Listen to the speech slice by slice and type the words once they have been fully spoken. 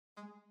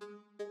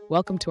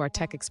Welcome to our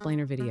Tech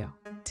Explainer video.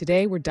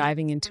 Today we're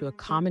diving into a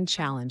common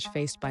challenge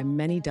faced by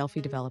many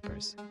Delphi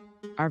developers.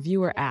 Our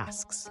viewer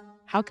asks,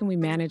 how can we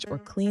manage or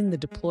clean the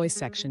deploy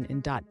section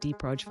in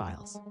 .dproj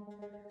files?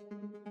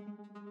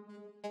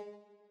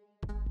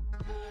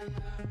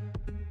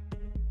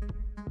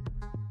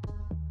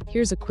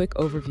 Here's a quick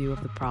overview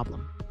of the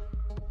problem.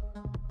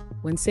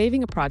 When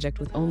saving a project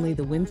with only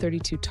the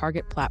Win32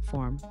 target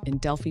platform in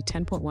Delphi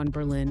 10.1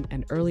 Berlin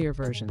and earlier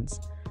versions,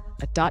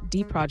 a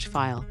 .dproj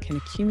file can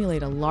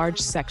accumulate a large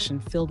section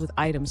filled with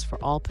items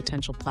for all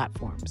potential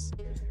platforms.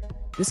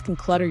 This can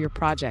clutter your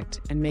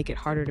project and make it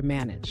harder to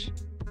manage.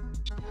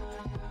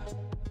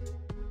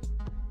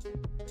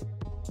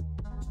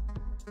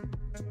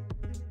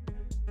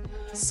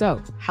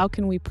 So, how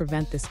can we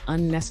prevent this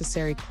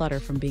unnecessary clutter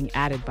from being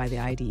added by the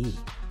IDE?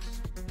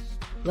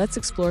 Let's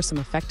explore some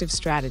effective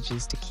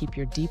strategies to keep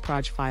your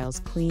dproj files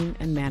clean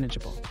and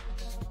manageable.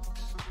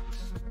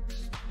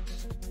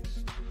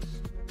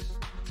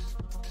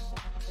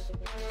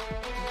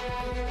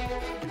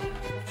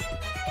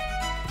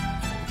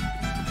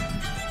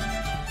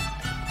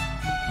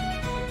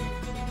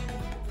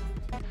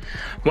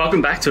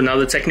 Welcome back to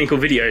another technical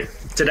video.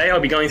 Today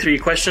I'll be going through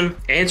your question,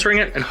 answering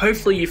it, and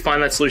hopefully you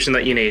find that solution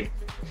that you need.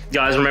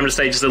 Guys, remember to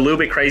stay just a little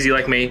bit crazy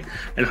like me,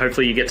 and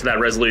hopefully you get to that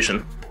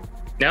resolution.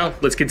 Now,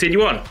 let's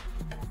continue on.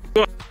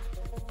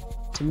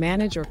 To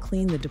manage or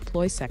clean the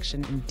deploy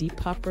section in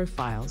dproj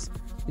files,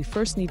 we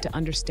first need to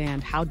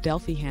understand how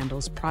Delphi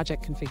handles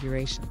project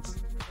configurations.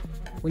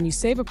 When you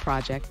save a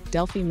project,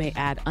 Delphi may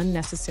add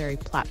unnecessary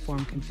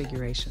platform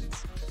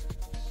configurations.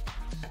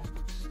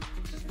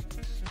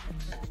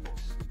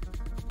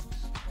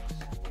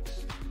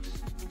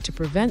 To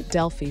prevent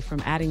Delphi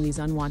from adding these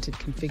unwanted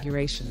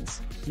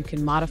configurations, you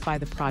can modify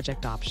the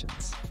project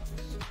options.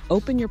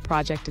 Open your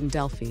project in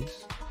Delphi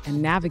and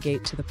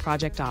navigate to the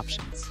project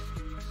options.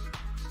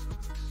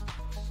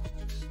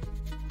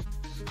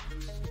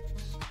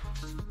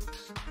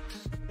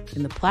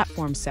 In the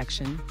platform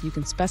section, you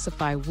can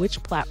specify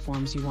which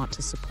platforms you want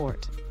to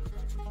support.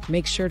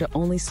 Make sure to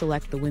only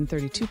select the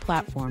Win32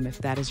 platform if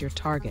that is your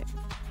target.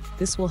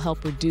 This will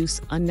help reduce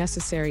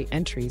unnecessary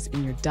entries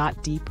in your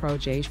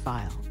 .dproj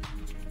file.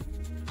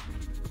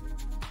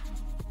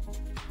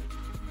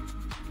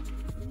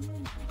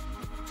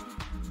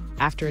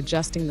 After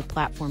adjusting the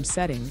platform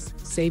settings,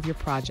 save your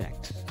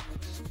project.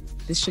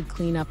 This should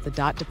clean up the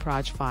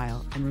 .dproj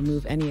file and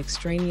remove any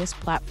extraneous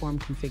platform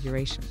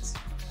configurations.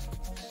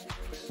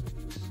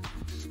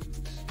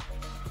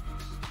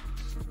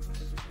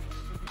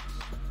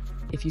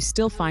 If you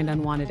still find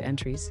unwanted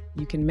entries,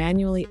 you can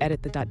manually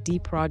edit the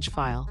 .dproj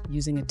file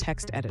using a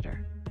text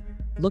editor.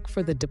 Look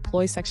for the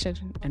deploy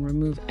section and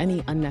remove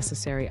any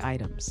unnecessary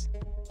items.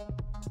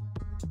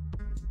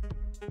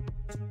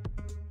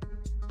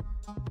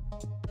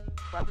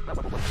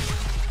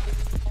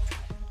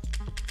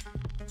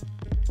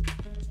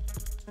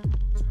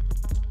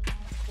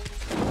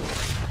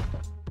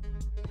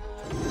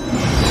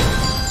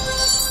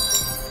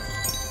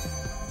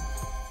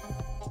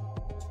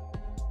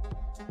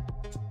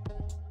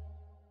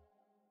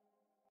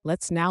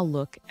 Let's now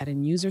look at a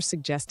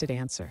user-suggested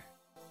answer.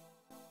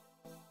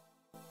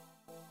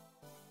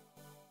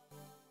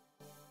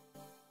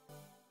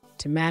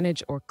 To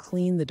manage or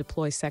clean the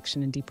deploy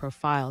section in dproj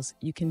files,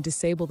 you can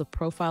disable the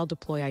Profile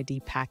Deploy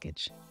ID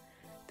package.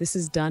 This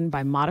is done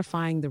by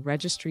modifying the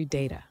registry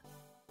data.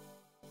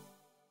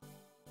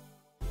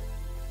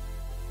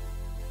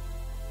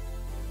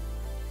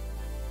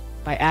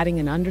 By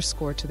adding an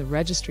underscore to the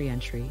registry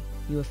entry,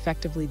 you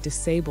effectively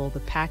disable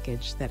the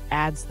package that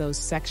adds those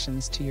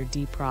sections to your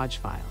dproj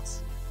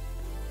files.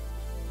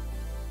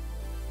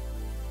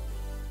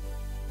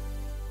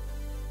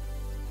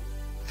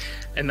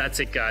 And that's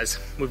it, guys.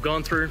 We've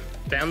gone through,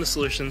 found the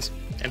solutions,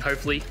 and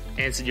hopefully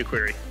answered your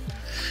query.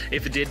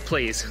 If it did,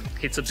 please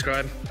hit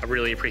subscribe. I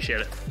really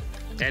appreciate it.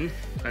 And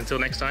until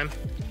next time,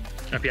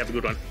 I hope you have a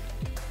good one.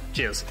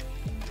 Cheers.